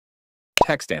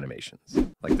text animations.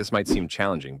 Like, this might seem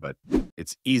challenging, but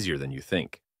it's easier than you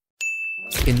think.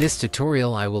 In this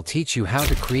tutorial, I will teach you how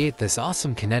to create this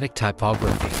awesome kinetic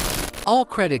typography. All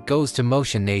credit goes to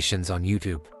Motion Nations on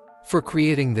YouTube for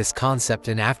creating this concept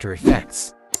in After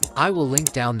Effects. I will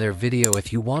link down their video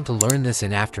if you want to learn this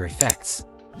in After Effects,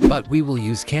 but we will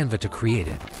use Canva to create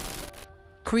it.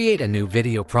 Create a new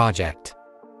video project.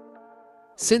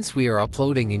 Since we are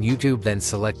uploading in YouTube, then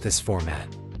select this format.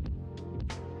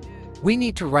 We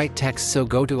need to write text, so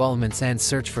go to Elements and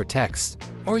search for text,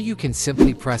 or you can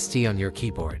simply press T on your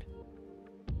keyboard.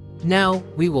 Now,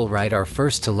 we will write our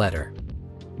first letter,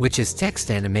 which is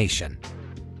text animation.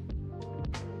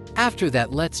 After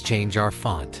that, let's change our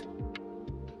font.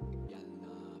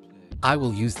 I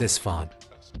will use this font.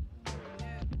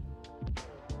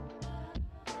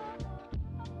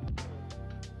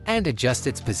 And adjust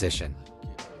its position.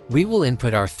 We will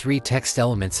input our 3 text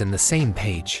elements in the same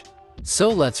page. So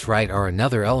let's write our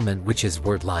another element, which is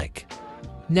word like.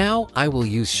 Now I will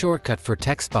use shortcut for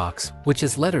text box, which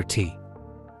is letter T.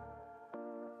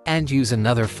 And use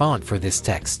another font for this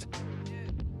text.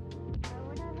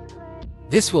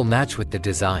 This will match with the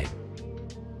design.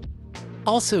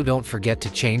 Also, don't forget to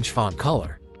change font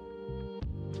color.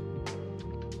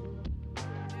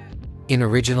 In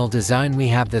original design we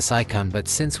have this icon, but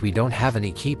since we don't have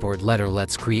any keyboard letter,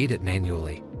 let's create it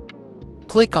manually.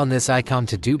 Click on this icon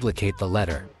to duplicate the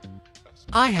letter.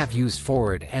 I have used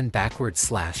forward and backward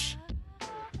slash.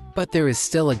 But there is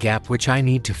still a gap which I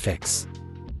need to fix.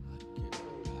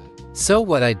 So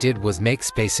what I did was make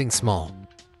spacing small.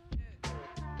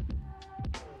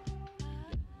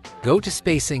 Go to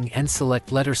spacing and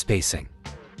select letter spacing.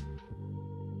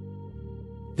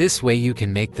 This way you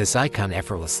can make this icon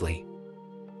effortlessly.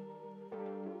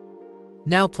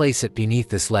 Now place it beneath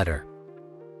this letter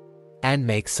and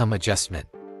make some adjustment.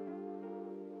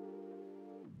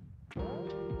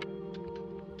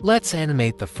 Let's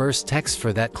animate the first text.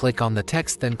 For that, click on the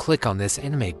text, then click on this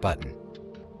animate button.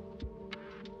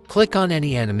 Click on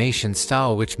any animation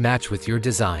style which match with your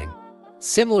design.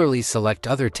 Similarly, select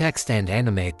other text and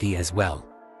animate the as well.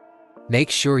 Make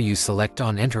sure you select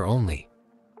on enter only.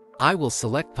 I will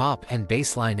select pop and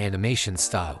baseline animation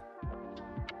style.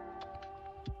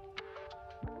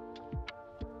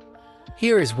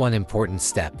 Here is one important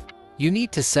step. You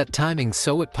need to set timing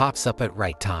so it pops up at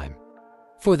right time.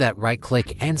 For that,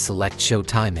 right-click and select Show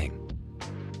Timing.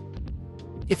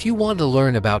 If you want to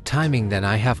learn about timing, then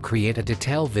I have created a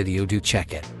detailed video, do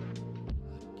check it.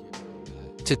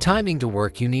 To timing to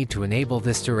work, you need to enable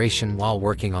this duration while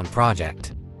working on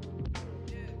project.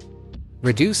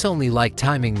 Reduce only like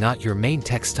timing, not your main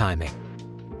text timing.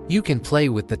 You can play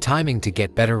with the timing to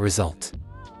get better result.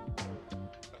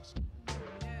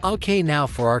 Okay, now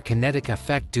for our kinetic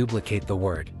effect, duplicate the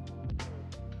word.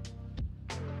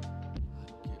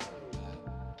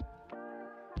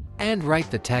 And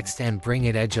write the text and bring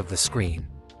it edge of the screen.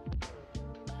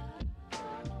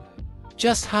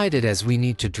 Just hide it as we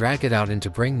need to drag it out and to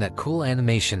bring that cool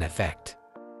animation effect.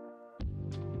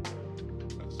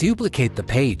 Duplicate the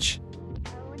page.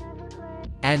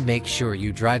 And make sure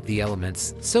you drag the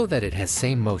elements so that it has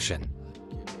same motion.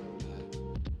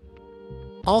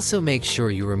 Also make sure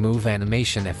you remove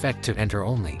animation effect to enter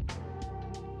only.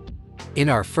 In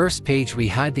our first page we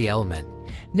hide the element.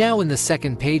 Now in the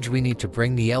second page we need to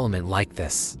bring the element like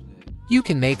this. You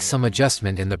can make some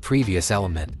adjustment in the previous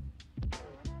element.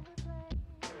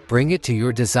 Bring it to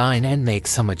your design and make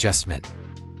some adjustment.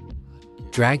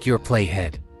 Drag your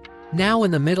playhead. Now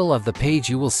in the middle of the page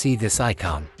you will see this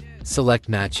icon. Select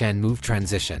match and move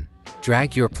transition.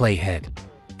 Drag your playhead.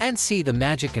 And see the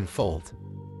magic unfold.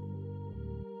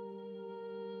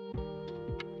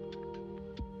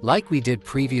 Like we did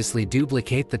previously,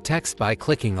 duplicate the text by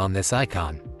clicking on this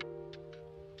icon.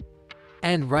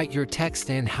 And write your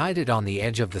text and hide it on the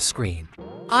edge of the screen.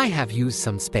 I have used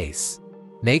some space.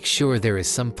 Make sure there is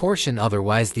some portion,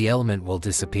 otherwise the element will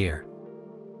disappear.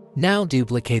 Now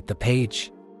duplicate the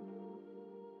page.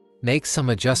 Make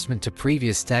some adjustment to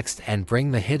previous text and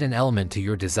bring the hidden element to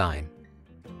your design.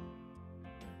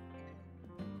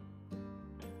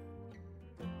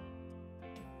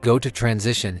 Go to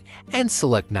transition and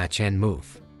select match and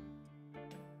move.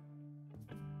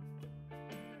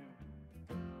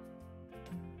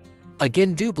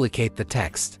 Again, duplicate the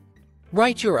text.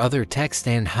 Write your other text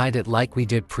and hide it like we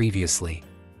did previously.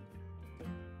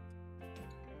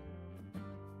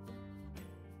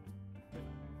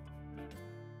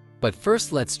 But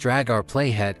first let's drag our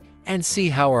playhead and see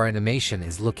how our animation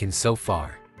is looking so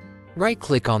far.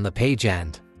 Right-click on the page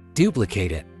and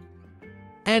duplicate it.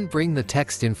 And bring the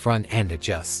text in front and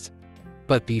adjust.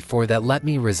 But before that, let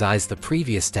me resize the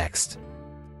previous text.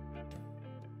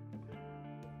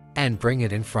 and bring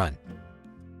it in front.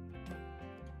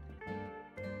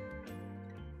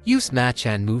 Use match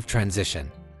and move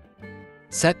transition.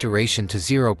 Set duration to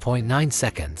 0.9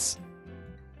 seconds.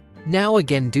 Now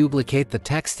again duplicate the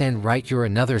text and write your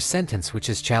another sentence which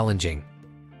is challenging.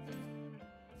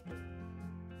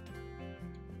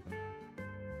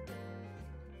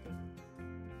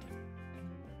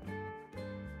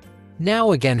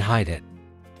 Now again hide it.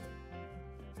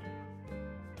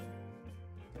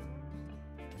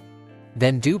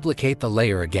 Then duplicate the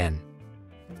layer again.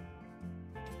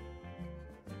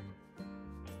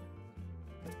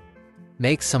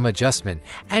 Make some adjustment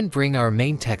and bring our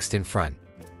main text in front.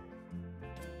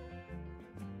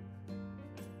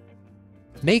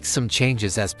 Make some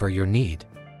changes as per your need.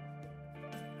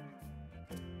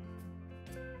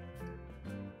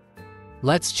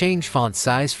 Let's change font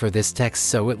size for this text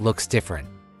so it looks different.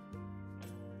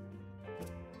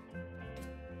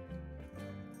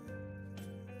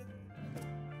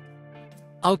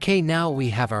 Okay, now we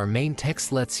have our main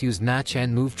text. Let's use match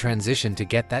and move transition to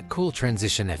get that cool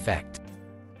transition effect.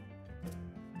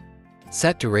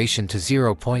 Set duration to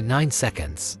 0.9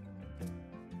 seconds.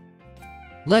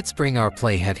 Let's bring our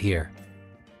playhead here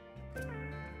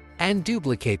and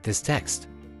duplicate this text.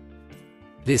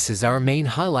 This is our main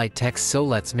highlight text, so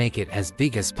let's make it as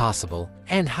big as possible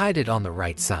and hide it on the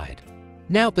right side.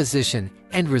 Now position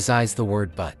and resize the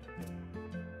word but.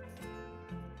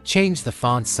 Change the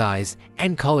font size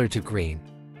and color to green.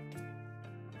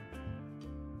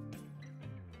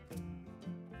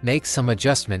 Make some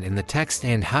adjustment in the text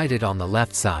and hide it on the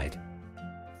left side.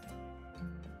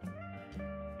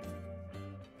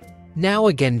 Now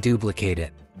again duplicate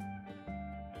it.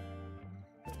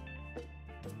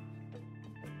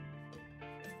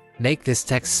 Make this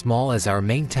text small as our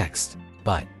main text,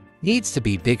 but needs to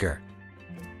be bigger.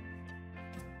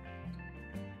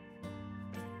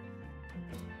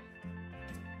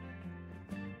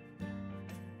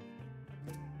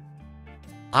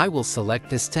 I will select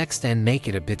this text and make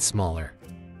it a bit smaller.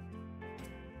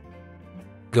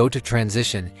 Go to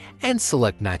Transition and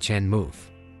select Match and Move.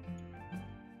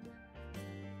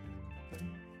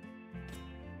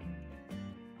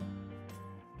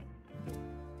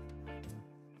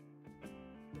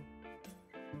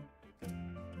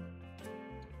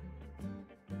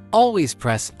 Always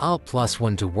press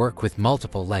Alt+1 to work with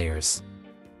multiple layers.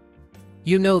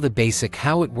 You know the basic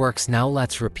how it works. Now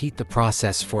let's repeat the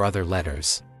process for other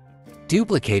letters.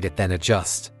 Duplicate it, then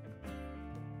adjust.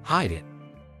 Hide it.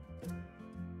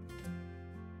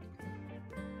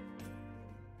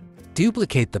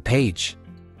 Duplicate the page.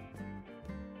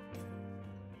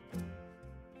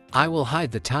 I will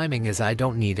hide the timing as I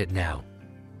don't need it now.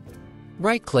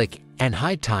 Right-click and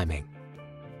hide timing.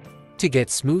 To get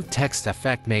smooth text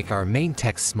effect, make our main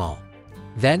text small.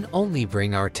 Then only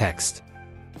bring our text.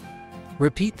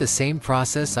 Repeat the same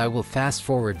process. I will fast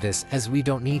forward this as we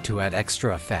don't need to add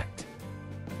extra effect.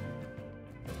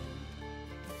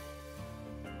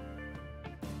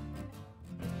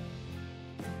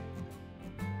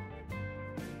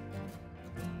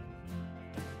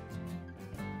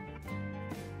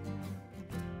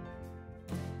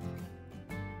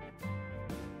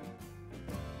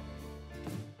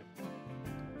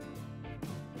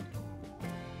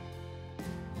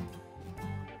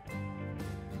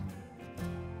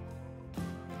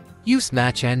 Use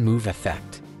Match and Move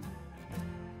effect.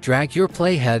 Drag your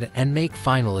playhead and make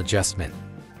final adjustment.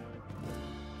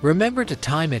 Remember to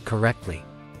time it correctly.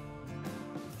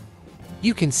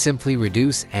 You can simply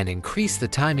reduce and increase the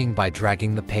timing by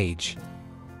dragging the page.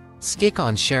 Click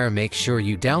on Share, make sure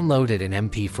you download it in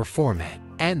MP4 format.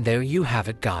 And there you have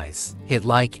it, guys. Hit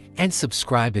like and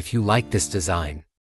subscribe if you like this design.